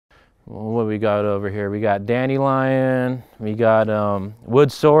what we got over here? We got dandelion. We got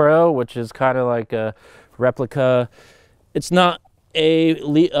wood sorrel, which is kind of like a replica. It's not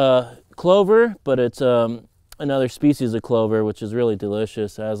a clover, but it's another species of clover, which is really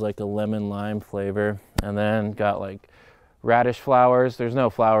delicious. It has like a lemon lime flavor. And then got like radish flowers. There's no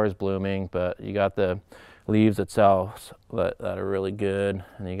flowers blooming, but you got the leaves itself that are really good.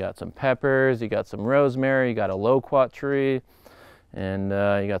 And you got some peppers, you got some rosemary, you got a loquat tree, and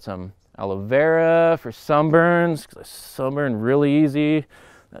you got some aloe vera for sunburns, because I sunburn really easy.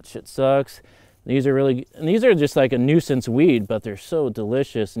 That shit sucks. These are really, and these are just like a nuisance weed, but they're so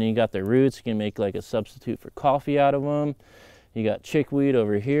delicious. And you got the roots, you can make like a substitute for coffee out of them. You got chickweed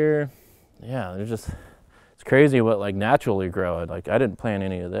over here. Yeah, they're just, it's crazy what like naturally grow. Like I didn't plant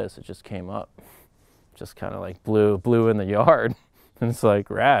any of this, it just came up. Just kind of like blew in the yard. And it's like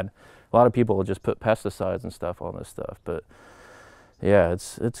rad. A lot of people will just put pesticides and stuff on this stuff, but yeah,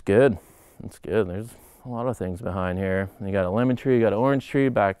 it's good. It's good. There's a lot of things behind here. You got a lemon tree, you got an orange tree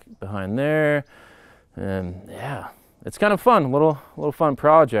back behind there. And yeah, it's kind of fun, little fun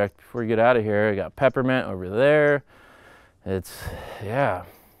project before you get out of here. You got peppermint over there. It's, yeah.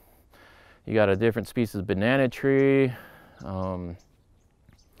 You got a different species of banana tree.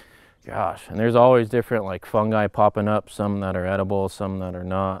 Gosh, and there's always different like fungi popping up, some that are edible, some that are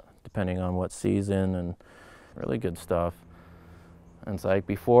not, depending on what season, and really good stuff. And it's like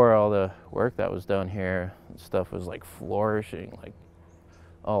before all the work that was done here, stuff was like flourishing, like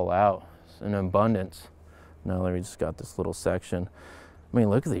all out, in abundance. Now we just got this little section. I mean,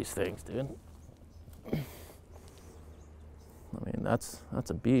 look at these things, dude. I mean, that's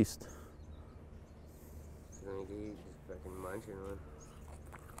a beast.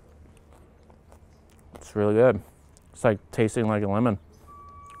 It's really good. It's like tasting like a lemon.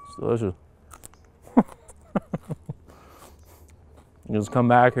 It's delicious. You just come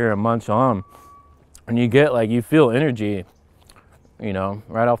back here and munch on, and you get like, you feel energy, you know,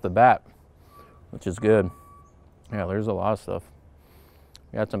 right off the bat, which is good. Yeah, there's a lot of stuff.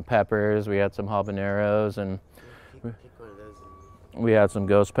 We had some peppers, we had some habaneros, and we had some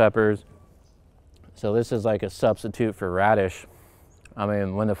ghost peppers. So this is like a substitute for radish. I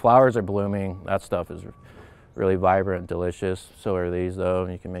mean, when the flowers are blooming, that stuff is really vibrant, delicious. So are these though.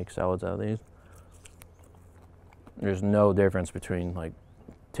 You can make salads out of these. There's no difference between like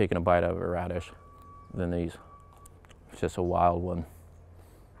taking a bite out of a radish than these. It's just a wild one.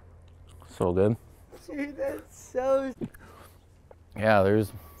 So good. Dude, that's so... Yeah,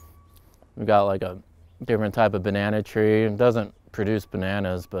 we got like a different type of banana tree. It doesn't produce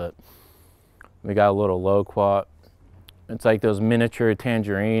bananas, but we got a little loquat. It's like those miniature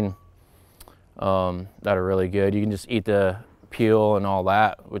tangerine that are really good. You can just eat the peel and all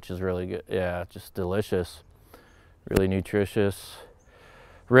that, which is really good. Yeah, just delicious. Really nutritious.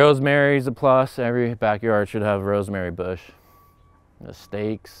 Rosemary's a plus. Every backyard should have a rosemary bush. The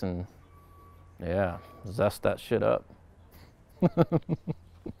steaks and yeah, zest that shit up.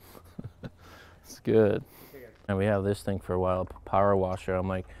 It's good. And we have this thing for a while, power washer. I'm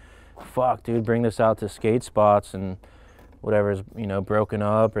like, fuck, dude, bring this out to skate spots and whatever's, you know, broken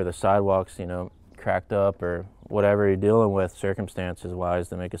up or the sidewalks, you know, cracked up or whatever you're dealing with circumstances wise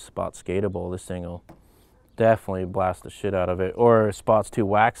to make a spot skatable. This thing will definitely blast the shit out of it. Or a spot's too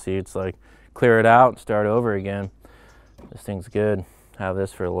waxy, it's like clear it out and start over again. This thing's good. Have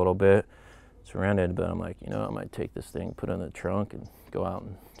this for a little bit. It's rented, but I'm like, you know, I might take this thing, put it in the trunk and go out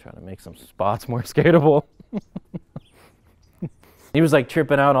and try to make some spots more skatable. He was like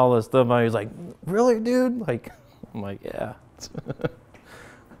tripping out all this stuff. He was like, really, dude? Like, I'm like, yeah.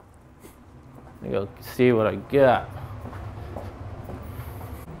 I go see what I got.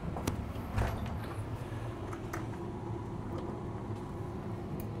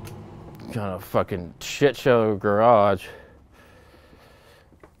 Kind of fucking shit show garage.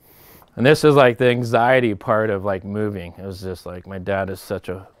 And this is like the anxiety part of like moving. It was just like, my dad is such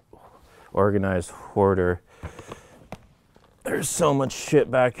a organized hoarder. There's so much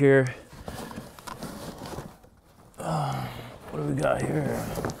shit back here. What do we got here?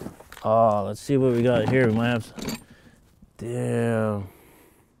 Oh, let's see what we got here. We might have some. Damn.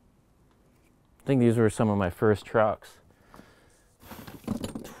 I think these were some of my first trucks.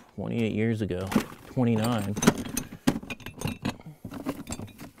 28 years ago. 29.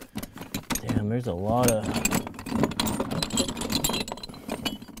 Damn, there's a lot of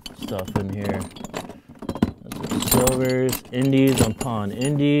stuff in here. Silvers, indies upon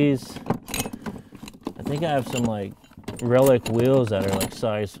indies. I think I have some like relic wheels that are like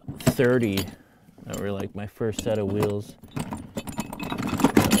size 30 that were like my first set of wheels.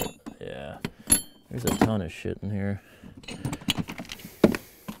 Yeah, there's a ton of shit in here.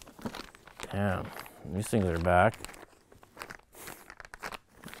 Damn, these things are back.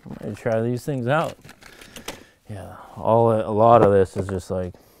 I'm gonna try these things out. Yeah, a lot of this is just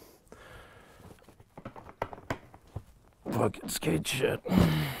like fucking skate shit.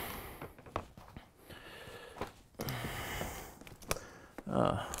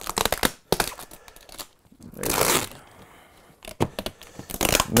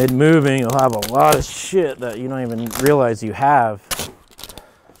 Mid-moving, you'll have a lot of shit that you don't even realize you have.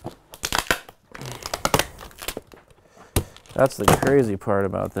 That's the crazy part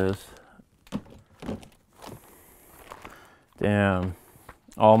about this. Damn.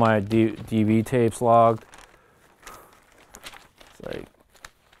 All my DV tapes logged. It's like,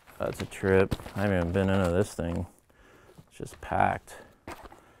 that's a trip. I haven't even been into this thing. It's just packed.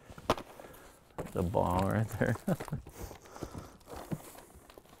 The bomb right there.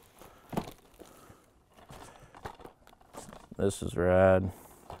 This is rad.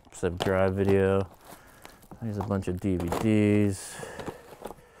 Zip drive video. There's a bunch of DVDs.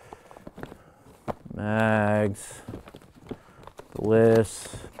 Mags.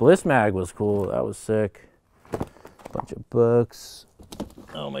 Bliss mag was cool. That was sick. Bunch of books.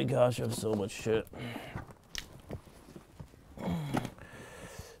 Oh my gosh, I have so much shit.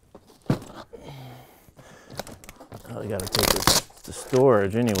 I gotta take this to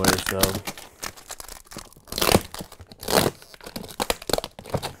storage anyway, so.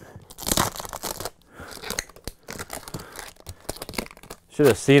 Should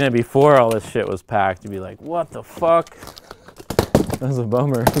have seen it before all this shit was packed. You'd be like, what the fuck? That's a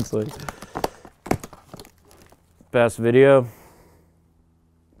bummer. It's like, best video.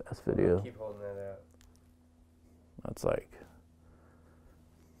 Best video. Keep holding that out. That's like,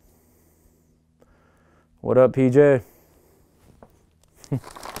 what up, PJ?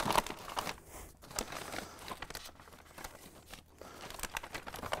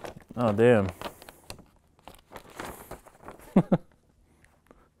 Oh, damn.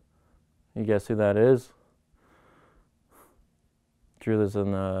 You guess who that is? Drew this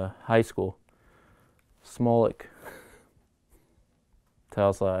in high school. Smolik.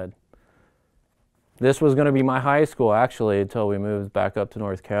 Tellside. This was going to be my high school, actually, until we moved back up to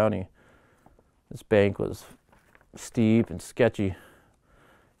North County. This bank was steep and sketchy.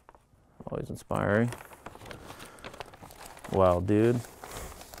 Always inspiring. Wild dude.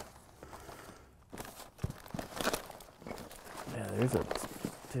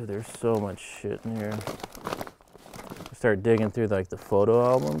 Yeah, there's so much shit in here. I start digging through like the photo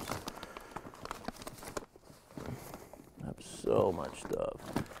albums. I have so much stuff.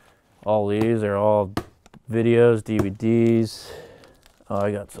 All these are all videos, DVDs. Oh,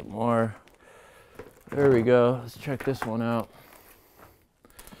 I got some more. There we go. Let's check this one out.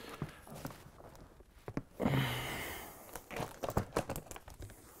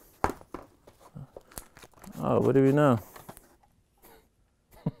 Oh, what do we know?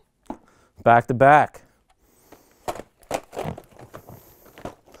 Back to back.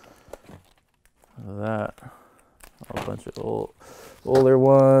 Look at that. A bunch of older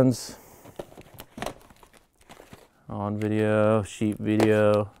ones. On video, sheep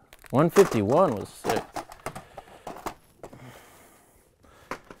video. 151 was sick.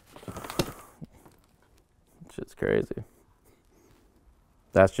 Shit's crazy.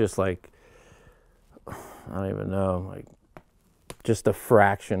 That's just like, I don't even know, like just a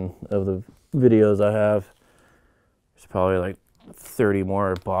fraction of the videos I have. There's probably like 30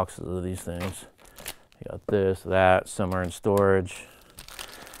 more boxes of these things. You got this, that, some are in storage.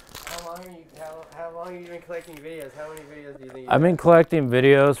 How long have you been collecting videos? How many videos do you think I've been collecting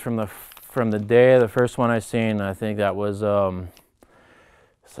videos from the day the first one I seen. I think that was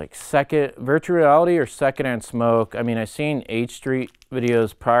it's like second virtual reality or secondhand smoke. I mean, I seen H Street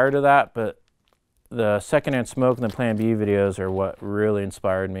videos prior to that, but the secondhand smoke and the Plan B videos are what really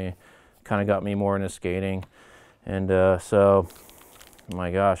inspired me, kind of got me more into skating. And so, oh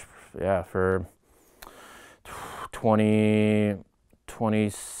my gosh, yeah, for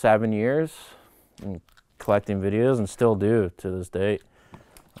 27 years and collecting videos, and still do to this date.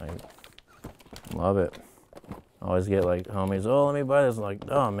 I love it. I always get like homies, oh, let me buy this. I'm like,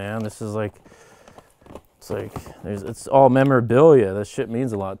 oh man, this is like, it's all memorabilia. This shit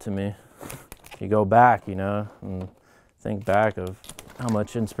means a lot to me. You go back, you know, and think back of how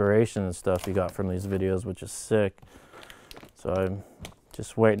much inspiration and stuff you got from these videos, which is sick. So I'm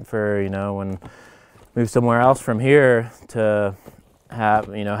just waiting for, you know, when move somewhere else from here to have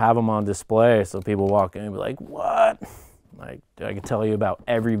them on display, so people walk in and be like, what? Like, I can tell you about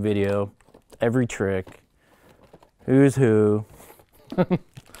every video, every trick, who's who.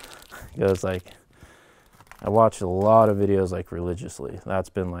 Goes like, I watched a lot of videos like religiously. That's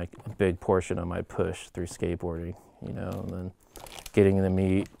been like a big portion of my push through skateboarding, you know, and then getting to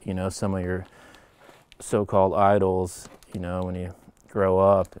meet, you know, some of your so-called idols, you know, when you grow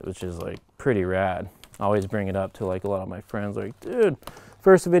up, which is like pretty rad. I always bring it up to like a lot of my friends, like, dude,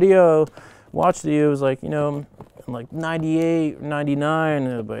 first video watched you was like, you know, in like 98, 99,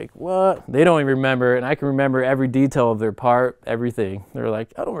 and I'm like, what? They don't even remember, and I can remember every detail of their part, everything. They're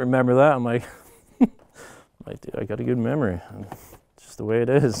like, I don't remember that. I'm like, dude, I got a good memory. It's just the way it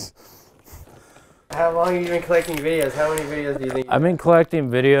is. How long have you been collecting videos? How many videos do you think? I've been collecting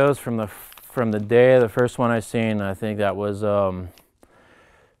videos from the day the first one I seen. I think that was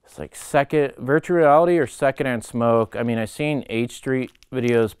it's like second virtual reality or secondhand smoke. I mean, I seen H Street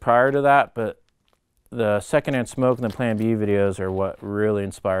videos prior to that, but the secondhand smoke and the Plan B videos are what really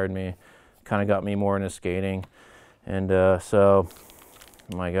inspired me. Kind of got me more into skating, and so,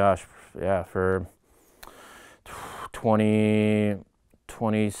 oh my gosh, yeah, for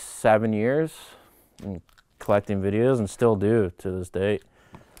 27 years and collecting videos, and still do to this date.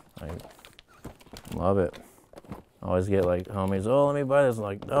 I love it. I always get like homies, oh, let me buy this. I'm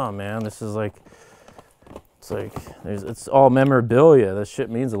like, oh man, this is like, it's all memorabilia. This shit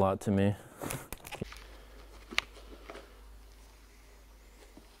means a lot to me.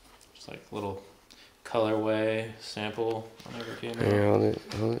 Just like little colorway sample whenever it came out. Yeah,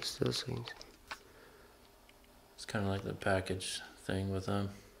 all it still seems. It's kind of like the package thing with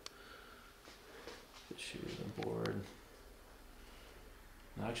them. The shoes and board.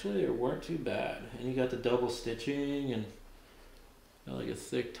 Actually, they weren't too bad. And you got the double stitching and got like a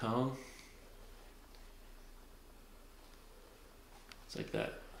thick tongue. It's like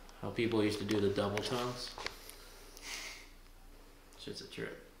that, how people used to do the double tongues. It's just a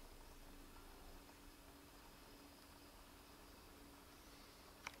trip.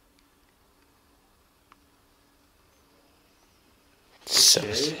 So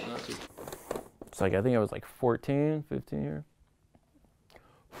it's like, I think I was like 14, 15 years.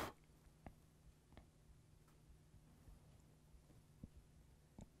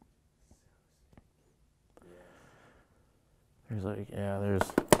 There's like, yeah, there's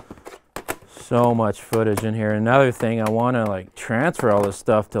so much footage in here. Another thing, I want to like transfer all this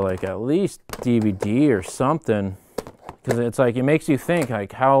stuff to like at least DVD or something, because it's like, it makes you think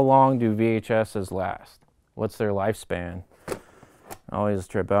like, how long do VHSs last? What's their lifespan? I always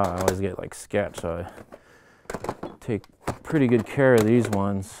trip out. I always get like sketch, so I take pretty good care of these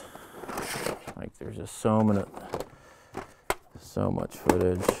ones. Like, there's just so much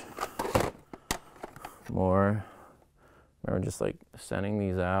footage. More. Remember just like sending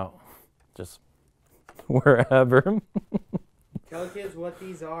these out, just wherever. Tell kids what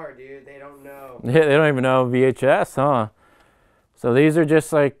these are, dude. They don't know. Yeah, they don't even know VHS, huh? So these are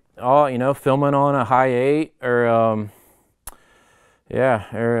just like all, you know, filming on a high 8 or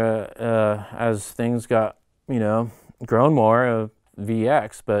yeah, or as things got, you know, grown more,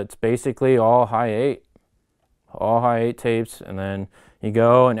 VX, but it's basically all high 8 tapes, and then you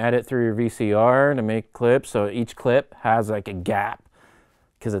go and edit through your VCR to make clips, so each clip has like a gap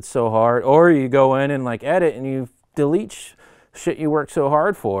because it's so hard. Or you go in and like edit and you delete shit you worked so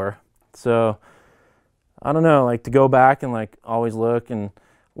hard for. So I don't know, like to go back and like always look and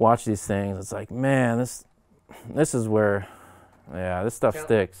watch these things. It's like, man, this is where, yeah, this stuff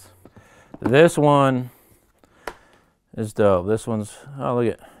sticks. This one is dope. This one's, oh,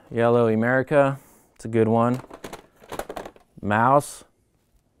 look at Yellow America. It's a good one. Mouse.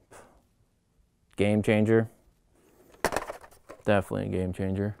 Game changer. Definitely a game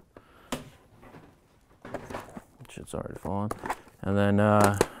changer. Shit's already falling. And then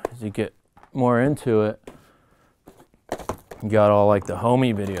as you get more into it, you got all like the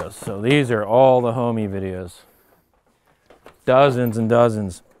homie videos. So these are all the homie videos. Dozens and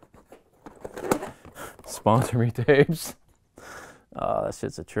dozens. Sponsor me tapes. Oh, that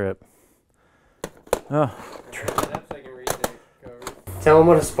shit's a trip. Oh, tell them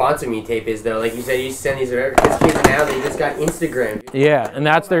what a sponsor me tape is, though. Like you said, you send these to kids now. They just got Instagram. Yeah, and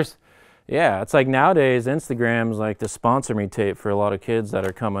that's yeah, it's like nowadays Instagram's like the sponsor me tape for a lot of kids that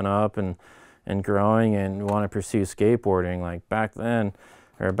are coming up and growing and want to pursue skateboarding. Like back then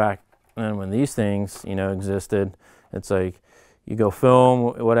when these things, you know, existed, it's like you go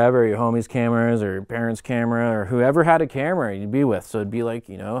film whatever, your homies' cameras or your parents' camera or whoever had a camera you'd be with. So it'd be like,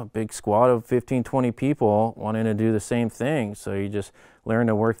 you know, a big squad of 15, 20 people wanting to do the same thing. So you just learn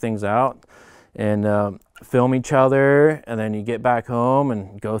to work things out and film each other, and then you get back home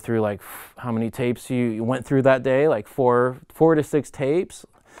and go through like how many tapes you went through that day, like four to 6 tapes.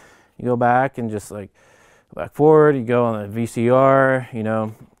 You go back and just like go back forward, you go on the VCR, you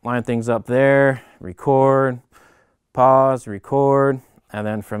know, line things up there, record, pause, record, and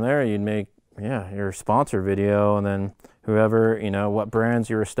then from there you'd make, yeah, your sponsor video, and then whoever, you know, what brands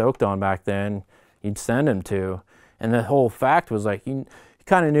you were stoked on back then, you'd send them to. And the whole fact was like, you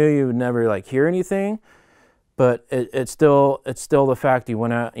kind of knew you would never like hear anything, but it's still the fact you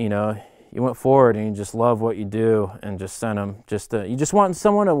went out, you know, you went forward and you just love what you do and just sent them. You just want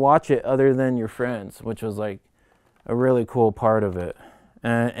someone to watch it other than your friends, which was like a really cool part of it.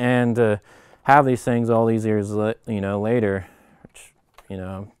 And to have these things all these years, you know, later, which, you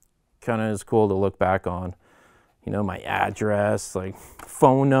know, kind of is cool to look back on. You know, my address, like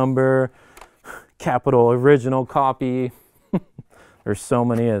phone number, Capital original copy. There's so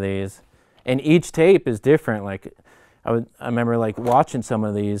many of these, and each tape is different. Like I remember like watching some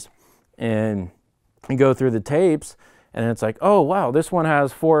of these, and you go through the tapes, and it's like, oh wow, this one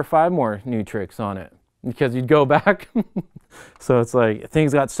has 4 or 5 more new tricks on it, because you'd go back. So it's like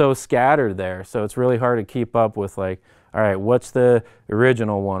things got so scattered there, so it's really hard to keep up with, like, all right, what's the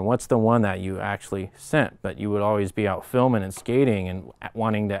original one? What's the one that you actually sent? But you would always be out filming and skating and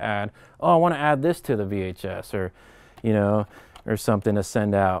wanting to add, oh, I want to add this to the VHS, or, you know, or something to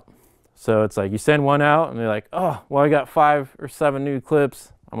send out. So it's like you send one out and they're like, oh, well, I got 5 or 7 new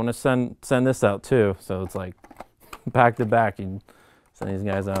clips. I'm going to send this out too. So it's like back to back, you send these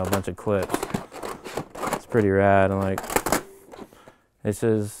guys out a bunch of clips. It's pretty rad. And like, this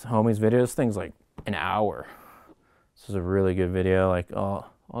is Homie's video. This thing's like an hour. This is a really good video. Like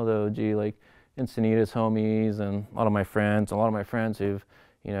all the OG, like Encinitas homies, and a lot of my friends who've,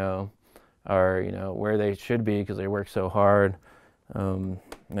 you know, are, you know, where they should be because they work so hard.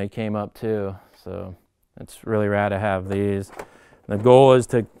 They came up too. So it's really rad to have these. The goal is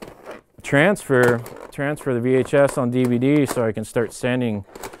to transfer the VHS on DVD so I can start sending,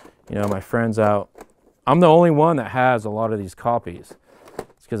 you know, my friends out. I'm the only one that has a lot of these copies.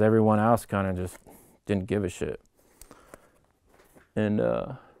 It's because everyone else kind of just didn't give a shit. And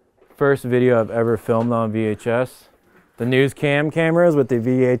first video I've ever filmed on VHS, the news cameras with the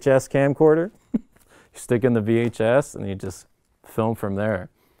VHS camcorder. You stick in the VHS and you just film from there.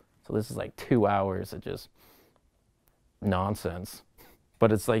 So this is like 2 hours of just nonsense.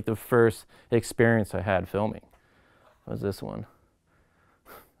 But it's like the first experience I had filming. What was this one?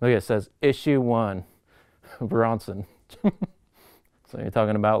 Look, it says issue 1 of Ronson. So you're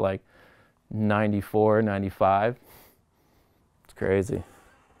talking about like 94, 95. It's crazy.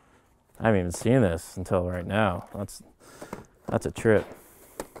 I haven't even seen this until right now. That's a trip.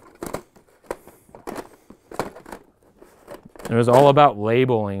 It was all about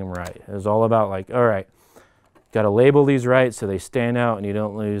labeling them right. It was all about like, all right, got to label these right so they stand out and you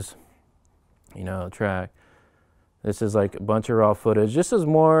don't lose, you know, track. This is like a bunch of raw footage. This is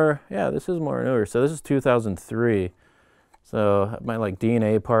more, yeah, this is more newer. So this is 2003. So my like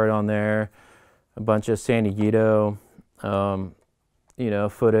DNA part on there, a bunch of San Diego, you know,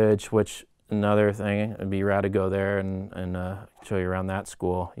 footage, which another thing, it'd be rad to go there and show you around that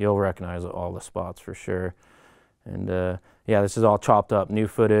school. You'll recognize all the spots for sure. And yeah, this is all chopped up, new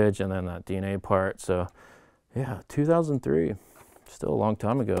footage, and then that DNA part. So yeah, 2003, still a long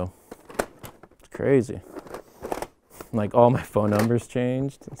time ago. It's crazy. Like all my phone numbers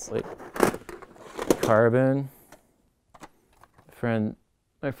changed. It's like Carbon.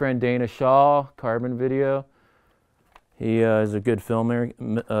 My friend Dana Shaw, Carbon Video. He is a good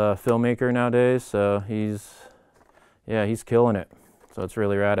filmmaker nowadays, so he's killing it. So it's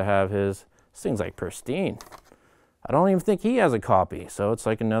really rad to have his. This thing's like pristine. I don't even think he has a copy, so it's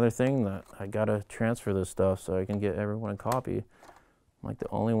like another thing that I gotta transfer this stuff so I can get everyone a copy. I'm like the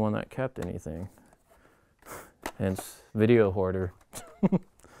only one that kept anything. Hence, video hoarder.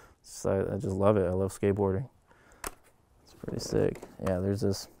 So I just love it. I love skateboarding. It's pretty sick. Yeah, there's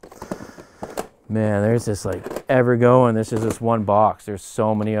this like ever going. This is just one box. There's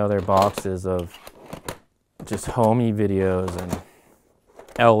so many other boxes of just homie videos and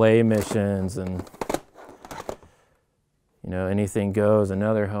LA missions and, you know, Anything Goes,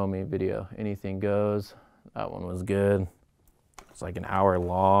 another homie video. Anything Goes, that one was good. It's like an hour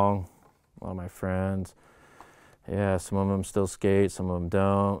long. A lot of my friends. Yeah, some of them still skate, some of them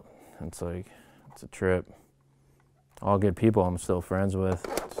don't. It's like, it's a trip. All good people I'm still friends with.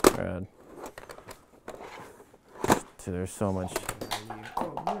 It's rad. Dude, there's so much.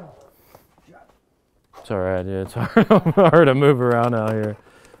 It's alright, dude. It's hard to move around out here.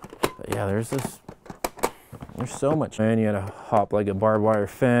 But yeah, there's so much. Man, you had to hop like a barbed wire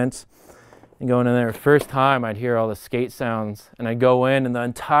fence and going in there. First time I'd hear all the skate sounds, and I'd go in, and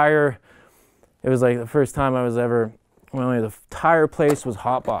it was like the first time I was ever, the entire place was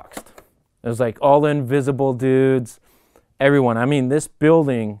hotboxed. It was like all invisible dudes, everyone. I mean, this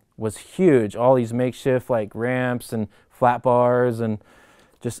building was huge. All these makeshift like ramps and flat bars and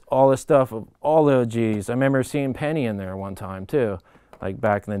just all this stuff of all the OGs. I remember seeing Penny in there one time too, like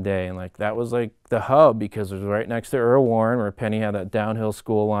back in the day. And like that was like the hub because it was right next to Earl Warren where Penny had that downhill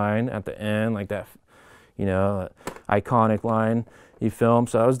school line at the end, like that, you know, that iconic line he filmed.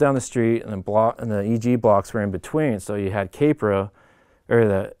 So I was down the street and the EG blocks were in between. So you had Capro, or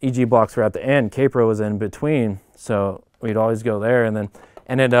the EG blocks were at the end. Capro was in between. So we'd always go there, and then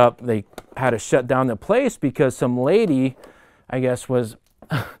ended up, they had to shut down the place because some lady, I guess, was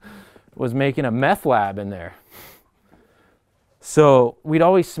making a meth lab in there. So we'd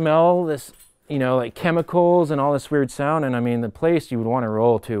always smell this, you know, like chemicals and all this weird sound. And I mean, the place you would want to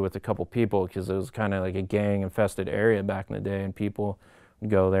roll to with a couple people because it was kind of like a gang infested area back in the day, and people would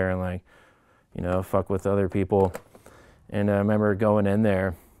go there and like, you know, fuck with other people. And I remember going in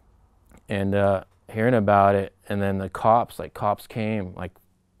there and hearing about it, and then the cops came, like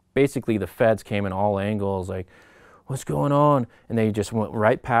basically the feds came in all angles, like, what's going on? And they just went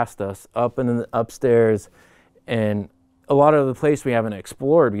right past us, up in the upstairs, and a lot of the place we haven't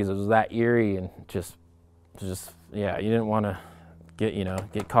explored because it was that eerie and just yeah, you didn't want to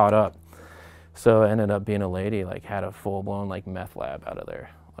get caught up. So it ended up being a lady like had a full-blown like meth lab out of there,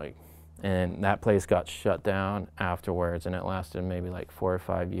 like, and that place got shut down afterwards, and it lasted maybe like 4 or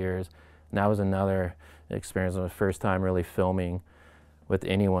 5 years. And that was another experience. It was the first time really filming with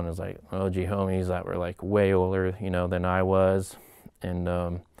anyone. It was like OG homies that were like way older, you know, than I was.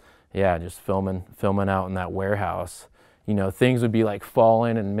 And yeah, just filming out in that warehouse. You know, things would be like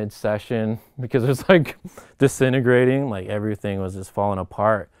falling in mid-session because it was like disintegrating, like everything was just falling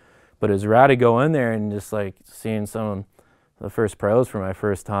apart. But it was rad to go in there and just like seeing some of the first pros for my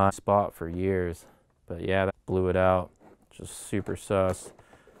first time spot for years. But yeah, that blew it out. Just super sus.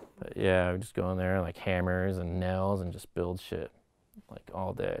 But yeah, I would just go in there like hammers and nails and just build shit like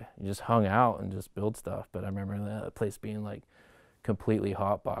all day. You just hung out and just build stuff. But I remember that place being like completely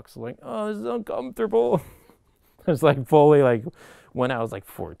hot box. Like, oh, this is uncomfortable. It was like fully like when I was like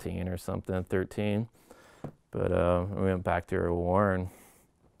 14 or something, 13. But we went back to Earl Warren,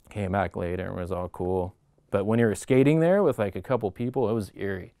 came back later and it was all cool. But when you were skating there with like a couple people, it was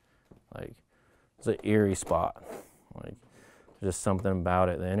eerie. Like, it was an eerie spot. Like, just something about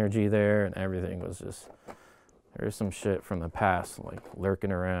it. The energy there and everything was just, there's some shit from the past like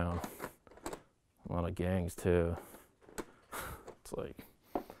lurking around. A lot of gangs too. It's like,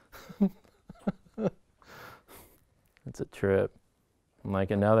 it's a trip. And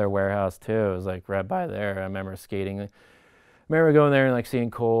like another warehouse too, it was like right by there. I remember skating. I remember going there and like seeing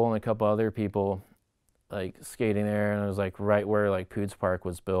Cole and a couple other people like skating there, and it was like right where like Poods Park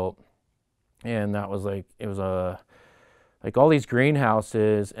was built. And that was like, it was like all these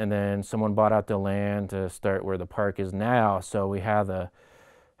greenhouses, and then someone bought out the land to start where the park is now. So we had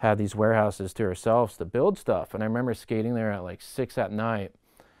these warehouses to ourselves to build stuff. And I remember skating there at like 6 at night,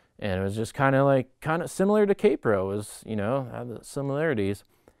 and it was just kind of similar to Capro. It was, you know, had the similarities.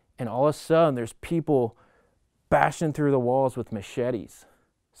 And all of a sudden there's people bashing through the walls with machetes.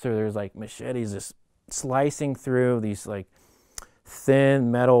 So there's like machetes just slicing through these like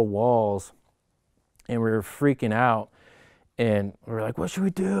thin metal walls, and we were freaking out. And we were like, what should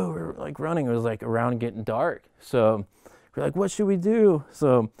we do? We were like running. It was like around getting dark. So we're like, what should we do?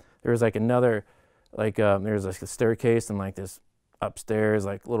 So there was like another, like there was like a staircase and like this upstairs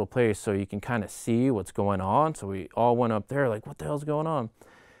like little place so you can kind of see what's going on. So we all went up there like, what the hell's going on?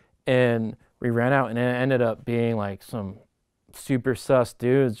 And we ran out, and it ended up being like some super sus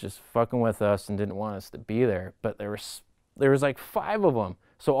dudes just fucking with us and didn't want us to be there. But there was like 5 of them.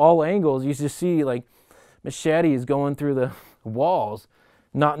 So all angles, you just see like machetes going through the walls,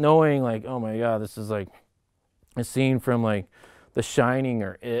 not knowing like, oh my God, this is like a scene from like The Shining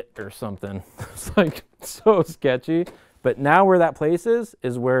or It or something. It's like so sketchy. But now where that place is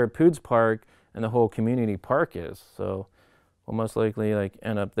where Poods Park and the whole community park is. So we'll most likely like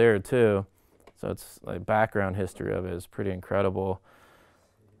end up there too. So it's like background history of it is pretty incredible.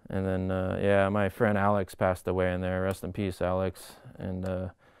 And then yeah, my friend Alex passed away in there. Rest in peace, Alex. And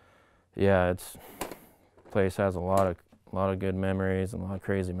yeah, it's place has a lot of good memories and a lot of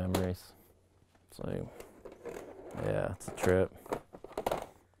crazy memories. It's like, yeah, it's a trip.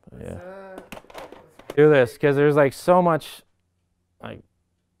 But yeah, do this because there's like so much, like,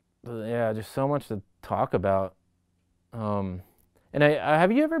 yeah, just so much to talk about. And I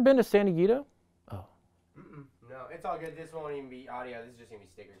have you ever been to San Diego? Oh. No, it's all good. This won't even be audio. This is just gonna be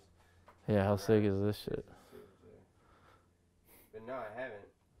stickers. Yeah, how sick is this shit? But no, I haven't.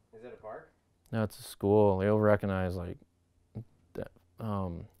 Is it a park? No, it's a school. They'll recognize like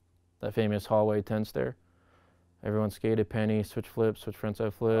that famous hallway 10 stair. Everyone skated penny, switch flip, switch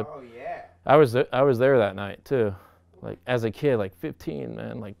frontside flip. Oh yeah. I was there that night too, like as a kid, like 15,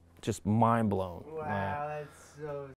 man, like just mind blown. Wow,